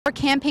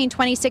for campaign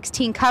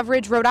 2016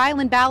 coverage. Rhode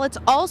Island ballots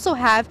also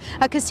have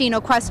a casino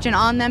question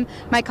on them.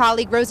 My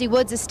colleague Rosie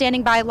Woods is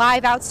standing by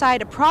live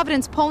outside a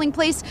Providence polling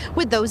place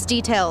with those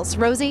details.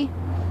 Rosie?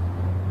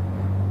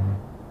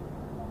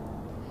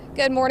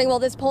 Good morning. Well,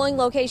 this polling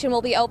location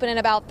will be open in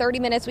about 30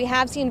 minutes. We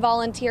have seen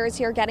volunteers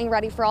here getting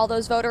ready for all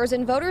those voters,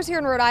 and voters here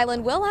in Rhode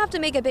Island will have to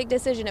make a big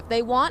decision if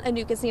they want a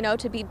new casino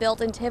to be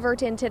built in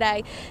Tiverton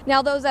today.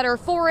 Now, those that are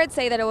for it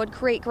say that it would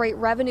create great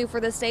revenue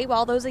for the state,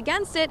 while those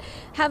against it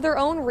have their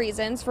own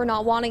reasons for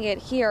not wanting it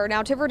here.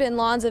 Now, Tiverton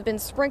lawns have been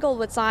sprinkled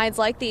with signs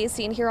like these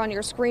seen here on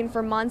your screen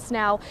for months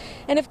now.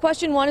 And if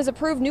question 1 is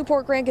approved,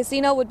 Newport Grand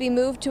Casino would be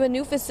moved to a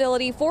new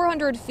facility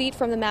 400 feet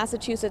from the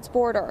Massachusetts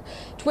border.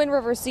 Twin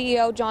River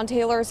CEO John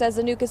Taylor says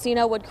the new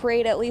casino would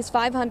create at least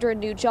 500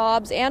 new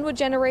jobs and would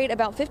generate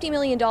about $50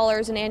 million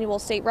in annual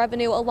state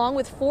revenue, along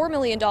with $4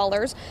 million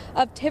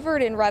of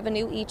Tiverton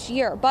revenue each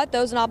year. But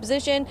those in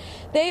opposition,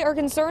 they are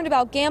concerned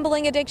about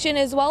gambling addiction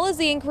as well as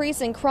the increase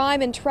in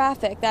crime and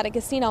traffic that a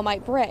casino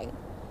might bring.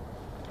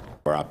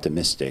 We're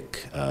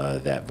optimistic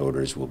that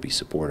voters will be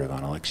supportive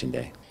on Election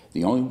Day.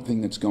 The only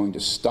thing that's going to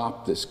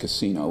stop this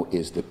casino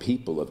is the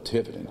people of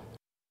Tiverton.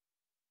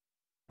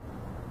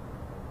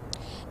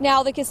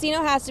 Now, the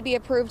casino has to be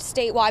approved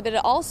statewide, but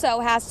it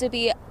also has to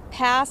be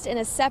passed in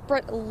a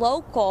separate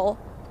local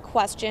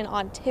question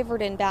on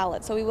Tiverton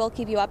ballot. So we will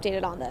keep you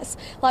updated on this.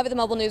 Live at the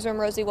Mobile Newsroom,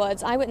 Rosie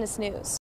Woods, Eyewitness News.